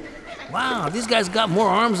 Wow, these guys got more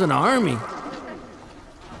arms than an army.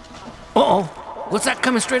 Uh-oh, what's that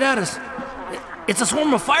coming straight at us? It's a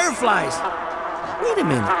swarm of fireflies. Wait a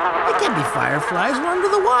minute, it can't be fireflies, we're under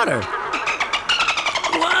the water.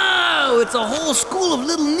 Wow, it's a whole school of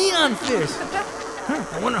little neon fish.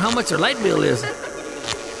 I wonder how much their light bill is.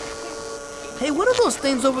 Hey, what are those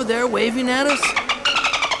things over there waving at us?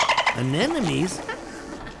 Anemones?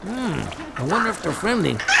 I wonder if they're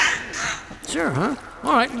friendly. Sure, huh?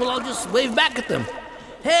 All right, well, I'll just wave back at them.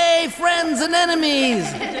 Hey, friends and enemies!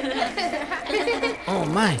 Oh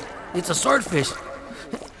my, it's a swordfish.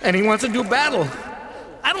 And he wants to do battle.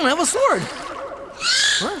 I don't have a sword.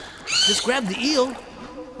 Huh? Just grab the eel.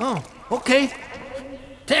 Oh, okay.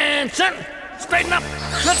 Attention! Straighten up!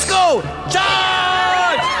 Let's go!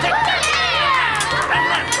 Charge!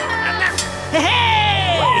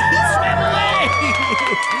 Hey! He swam away!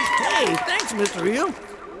 Hey, thanks, Mr. Eel.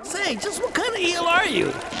 Say, just what kind of eel are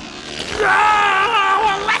you?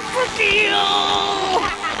 Oh, electric eel!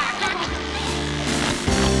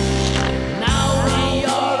 Now we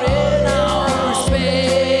are in outer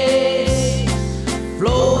space,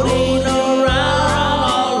 floating around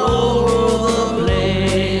all over the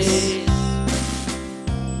place.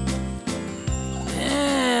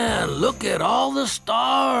 Yeah, look at all the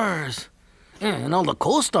stars. Yeah, and all the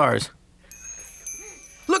co-stars.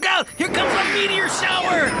 Look out! Here comes a meteor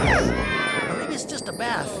shower! Or maybe it's just a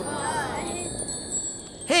bath.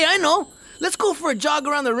 Hey, I know! Let's go for a jog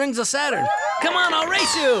around the rings of Saturn. Come on, I'll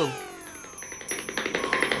race you!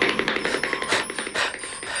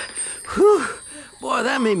 Whew. Boy,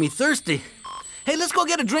 that made me thirsty. Hey, let's go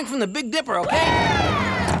get a drink from the Big Dipper, okay?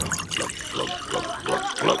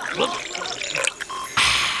 Look.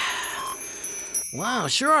 Wow,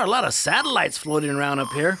 sure are a lot of satellites floating around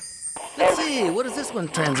up here. Let's see, what is this one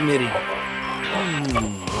transmitting?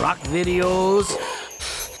 Rock videos,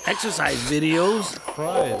 exercise videos,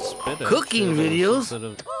 cooking videos.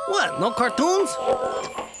 What, no cartoons?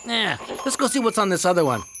 Yeah, let's go see what's on this other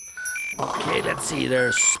one. Okay, let's see,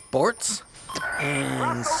 there's sports,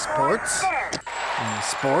 and sports, and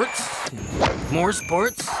sports, and more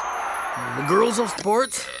sports, and the girls of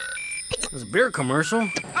sports. There's a beer commercial.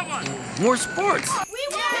 More sports. We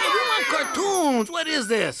want cartoons. What is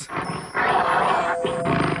this?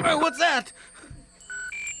 Hey, what's that?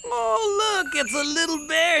 Oh, look, it's a little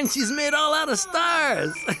bear, and she's made all out of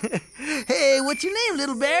stars. Hey, what's your name,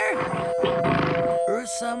 little bear?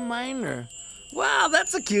 Ursa Minor. Wow,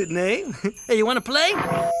 that's a cute name. Hey, you want to play?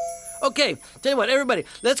 Okay, tell you what, everybody,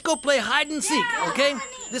 let's go play hide and seek, okay?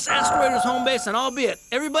 This asteroid is home base, and I'll be it.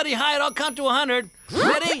 Everybody hide, I'll count to 100.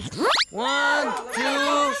 Ready? 1,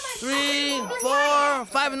 2, 3, 4,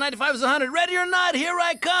 5, and 95 is 100. Ready or not, here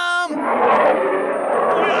I come.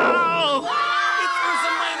 Wow! It's Ursa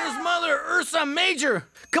Minor's mother, Ursa Major.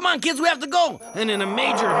 Come on, kids, we have to go. And in a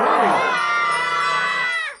major hurry.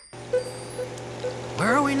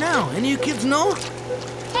 Where are we now? Any of you kids know?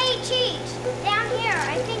 Hey, Cheech, down here.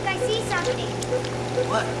 I think I see something.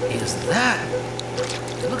 What is that?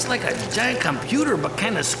 It looks like a giant computer, but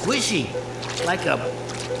kind of squishy. Like a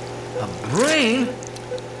brain?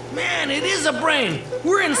 Man, it is a brain.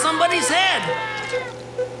 We're in somebody's head.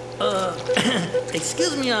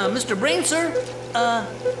 Excuse me, Mr. Brain, sir?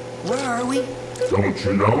 Where are we? Don't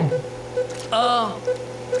you know?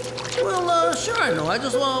 Well, sure I know. I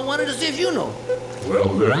just wanted to see if you know.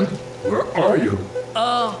 Well then, where are you?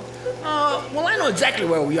 Well, I know exactly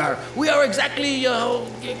where we are. We are exactly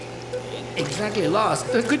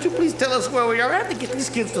lost. Could you please tell us where we are? I have to get these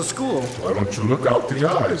kids to school. Why don't you look out the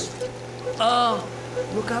eyes?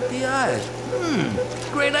 Look out the eyes.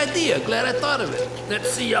 Great idea. Glad I thought of it.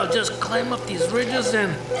 Let's see, I'll just climb up these ridges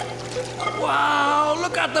and... Wow,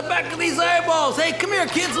 look out the back of these eyeballs. Hey, come here,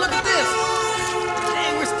 kids, look at this.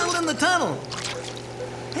 Hey, we're still in the tunnel.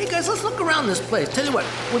 Hey, guys, let's look around this place. Tell you what,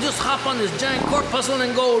 we'll just hop on this giant corpuscle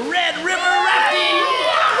and go Red River rafting.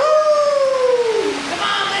 Yahoo! Come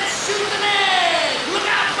on, let's shoot the net. Look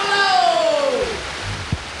out below.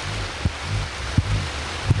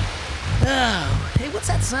 Oh, hey, what's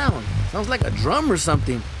that sound? Sounds like a drum or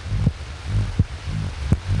something.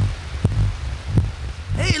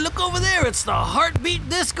 Hey, look over there. It's the Heartbeat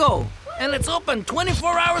Disco. And it's open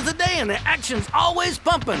 24 hours a day and the action's always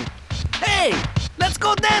pumping. Hey, let's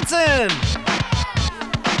go dancing.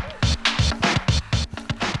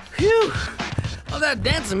 Phew. All that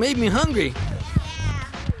dancing made me hungry.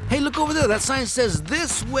 Hey, look over there. That sign says,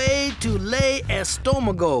 "This way to Le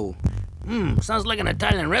Estomago." Sounds like an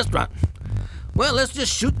Italian restaurant. Well, let's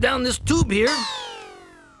just shoot down this tube here.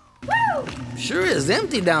 Woo! Sure is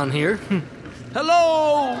empty down here.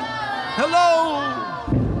 Hello! Hello!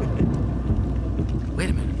 Wait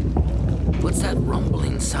a minute. What's that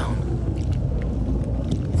rumbling sound? You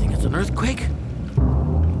think it's an earthquake?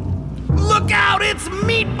 Look out! It's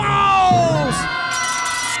meatballs!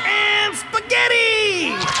 And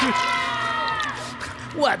spaghetti!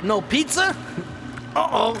 What, no pizza?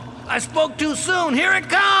 Uh-oh, I spoke too soon. Here it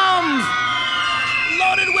comes!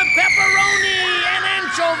 Loaded with pepperoni and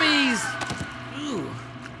anchovies. Ooh.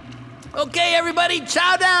 Okay, everybody,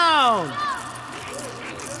 chow down.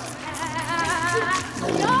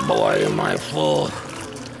 Oh, boy, am I full.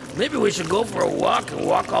 Maybe we should go for a walk and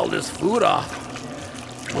walk all this food off.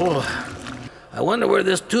 Oh, I wonder where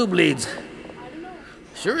this tube leads.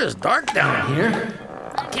 Sure is dark down here.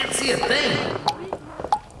 I can't see a thing.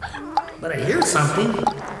 But I hear something.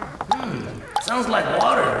 Sounds like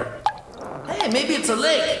water. Hey, maybe it's a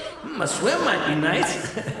lake. A swim might be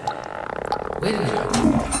nice. Wait a minute.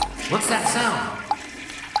 What's that sound?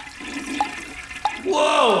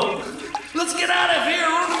 Whoa! Let's get out of here.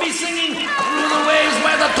 We're gonna be singing "Through the Waves"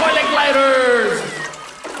 by the Toilet Gliders.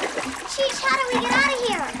 Sheesh, how do we get out of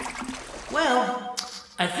here? Well,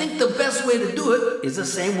 I think the best way to do it is the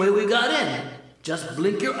same way we got in. Just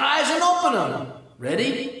blink your eyes and open them.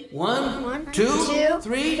 Ready? 1, 2,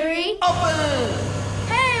 3, open!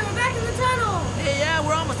 Hey, we're back in the tunnel. Hey, yeah,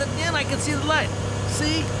 we're almost at the end. I can see the light.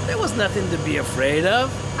 See, there was nothing to be afraid of.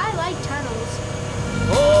 I like tunnels.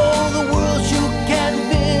 Oh, the world you can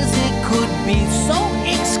visit could be so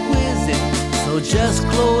exquisite. So just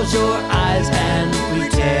close your eyes and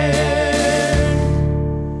pretend.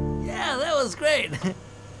 Yeah, that was great.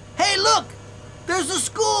 Hey, look! There's a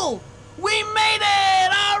school! We made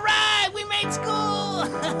it! All right, we made school!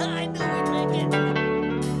 I knew we'd make it.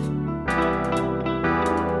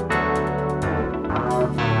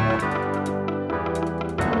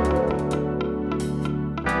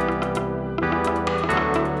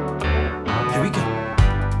 Here we go.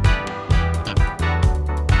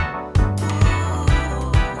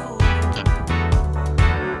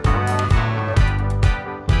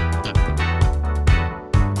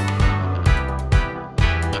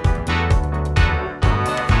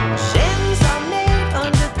 Shins are made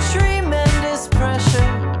under tremendous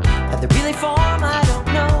pressure. How they really form, I don't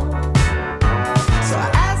know. So I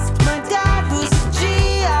asked my dad, who's a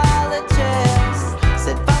geologist.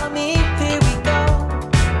 Said, follow me, here we go.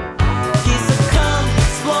 He said, come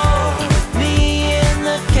explore with me in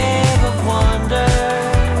the cave of wonders.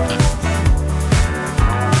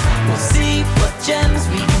 We'll see what gems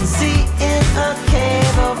we can see in a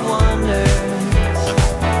cave of wonders.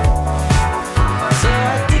 So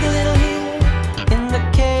I dig a little here in the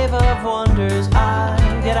cave of wonders. I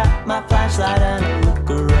get out my flashlight and I look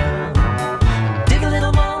around. Dig a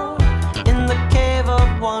little more in the cave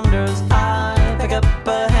of wonders. I pick up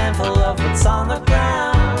a handful of what's on the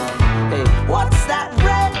ground. Hey, what's that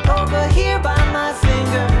red over here by my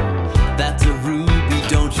finger? That's a ruby,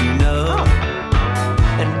 don't you know?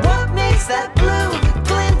 And what makes that blue that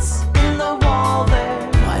glints in the wall there?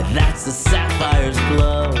 Why, that's the sapphire's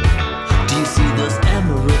glow. Do you see those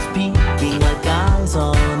emeralds peeking like eyes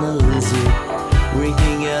on a lizard,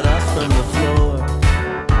 winking at us from the floor?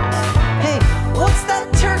 Hey, what's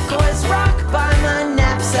that turquoise rock by my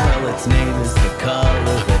knapsack? Well, its name is the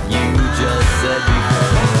color that you just said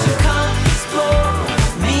before. Won't you come explore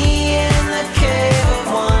me in the cave of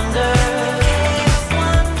wonders?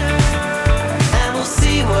 And we'll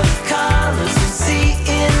see what colors we see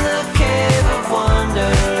in the cave of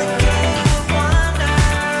wonders.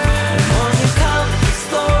 Won't you come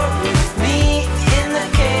explore with me in the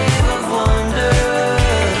cave of wonders?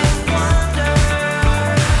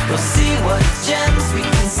 We'll see what gems we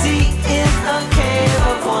can see in a cave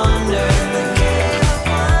of wonders.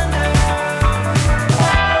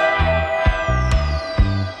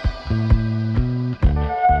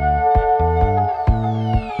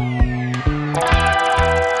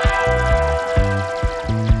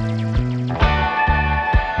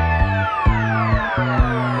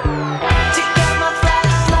 Take out my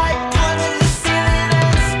flashlight, point at the ceiling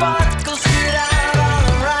and sparkles shoot out all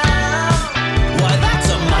around. Why, that's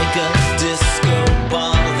a mica disco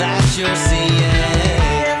ball that you're seeing.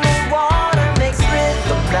 And the water makes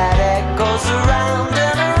rhythm that echoes around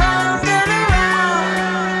and around and around.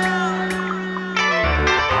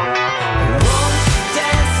 Won't you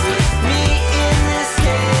dance with me in this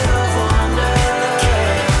cave of wonders?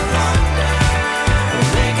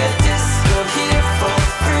 We'll make a disco here for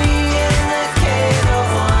free in the cave of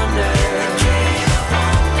wonders.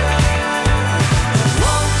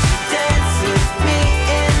 Won't you dance with me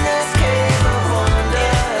in this cave of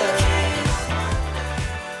wonders?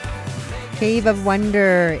 Cave of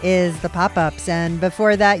Wonder is the pop-ups, and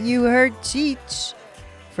before that you heard Cheech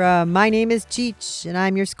from My Name is Cheech and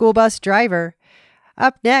I'm Your School Bus Driver.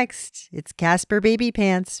 Up next, it's Casper Baby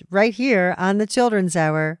Pants right here on the Children's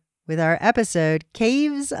Hour with our episode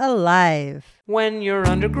Caves Alive. When you're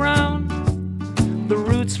underground, the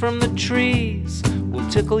roots from the trees will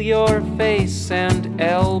tickle your face and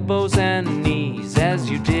elbows and knees. As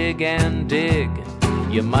you dig and dig,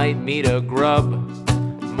 you might meet a grub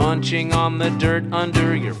munching on the dirt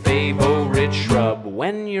under your favorite shrub.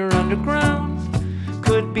 When you're underground,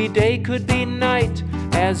 could be day, could be night.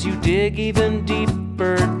 As you dig even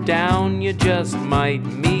deeper down, you just might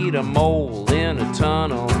meet a mole in a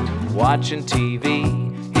tunnel watching TV.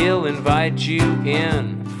 He'll invite you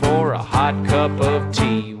in for a hot cup of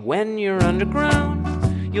tea. When you're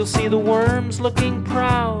underground, you'll see the worms looking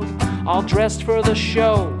proud, all dressed for the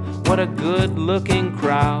show. What a good-looking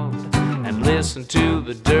crowd. And listen to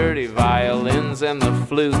the dirty violins and the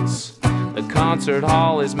flutes. The concert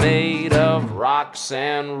hall is made of rocks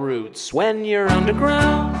and roots. When you're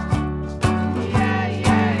underground,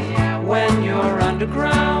 when you're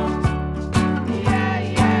underground,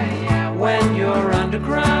 when you're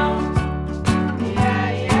underground,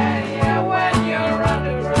 when you're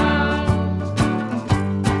underground,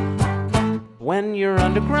 when you're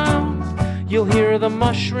underground, you'll hear the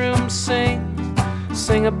mushrooms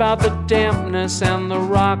sing about the dampness and the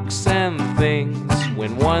rocks and things.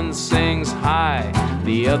 When one sings high,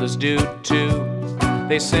 the others do too.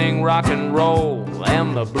 They sing rock and roll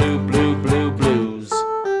and the blue, blue, blue blues.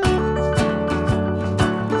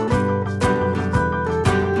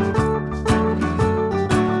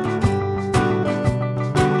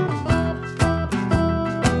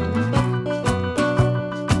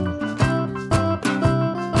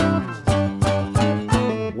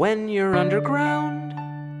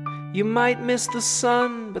 might miss the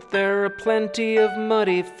sun, but there are plenty of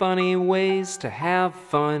muddy, funny ways to have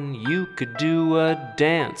fun. You could do a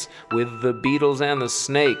dance with the Beatles and the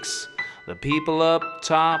Snakes. The people up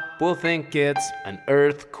top will think it's an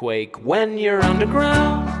earthquake when you're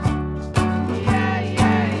underground.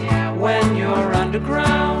 When you're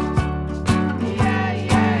underground.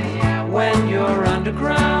 When you're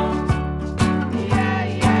underground.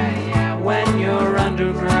 When you're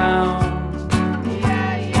underground.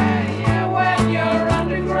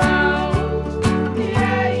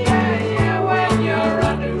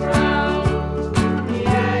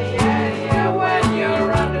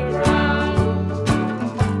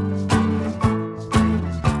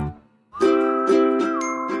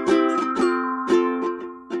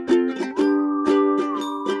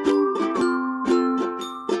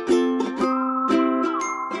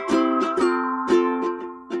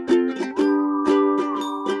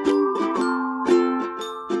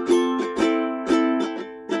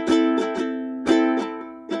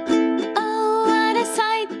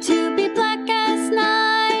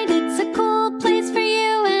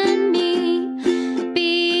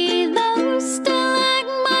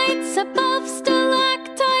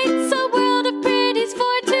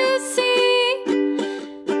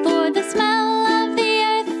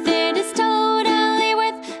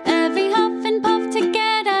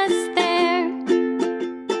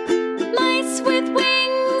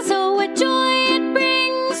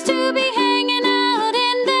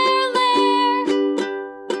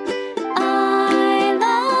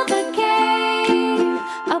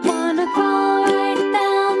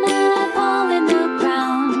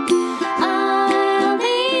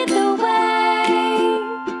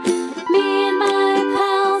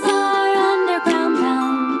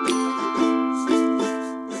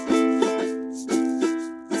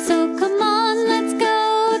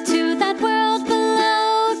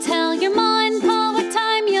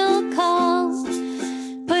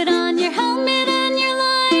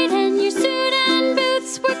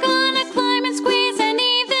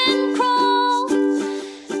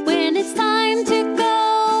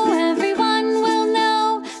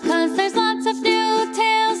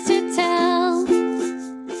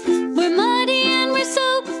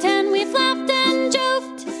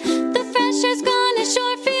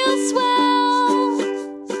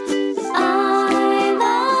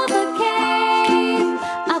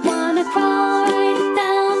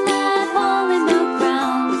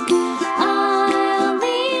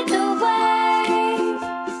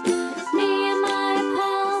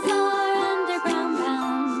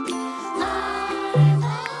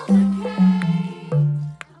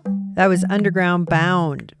 That was Underground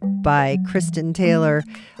Bound by Kristen Taylor,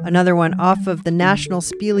 another one off of the National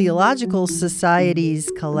Speleological Society's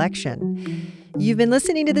collection. You've been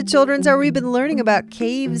listening to the Children's Hour. We've been learning about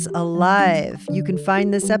caves alive. You can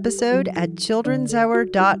find this episode at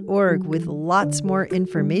childrenshour.org with lots more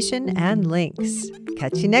information and links.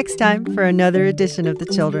 Catch you next time for another edition of the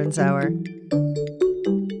Children's Hour.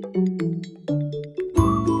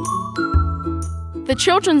 The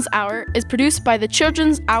Children's Hour is produced by the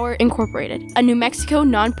Children's Hour Incorporated, a New Mexico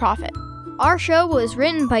nonprofit. Our show was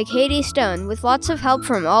written by Katie Stone with lots of help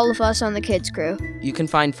from all of us on the kids crew. You can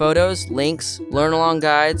find photos, links, learn-along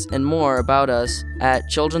guides, and more about us at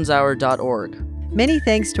childrenshour.org. Many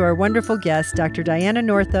thanks to our wonderful guests, Dr. Diana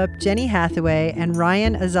Northup, Jenny Hathaway, and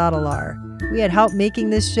Ryan Azadalar. We had help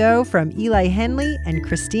making this show from Eli Henley and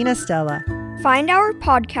Christina Stella. Find our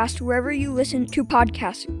podcast wherever you listen to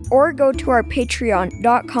podcasts, or go to our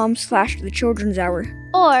patreon.com/The Children's Hour.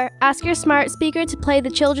 Or ask your smart speaker to play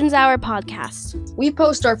the Children's Hour podcast. We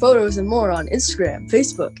post our photos and more on Instagram,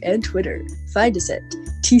 Facebook, and Twitter. Find us at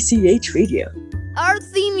TCH Radio. Our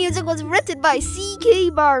theme music was written by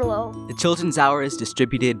C.K. Barlow. The Children's Hour is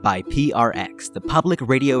distributed by PRX, the Public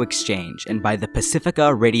Radio Exchange, and by the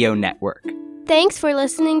Pacifica Radio Network. Thanks for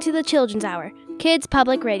listening to the Children's Hour, Kids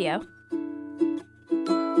Public Radio.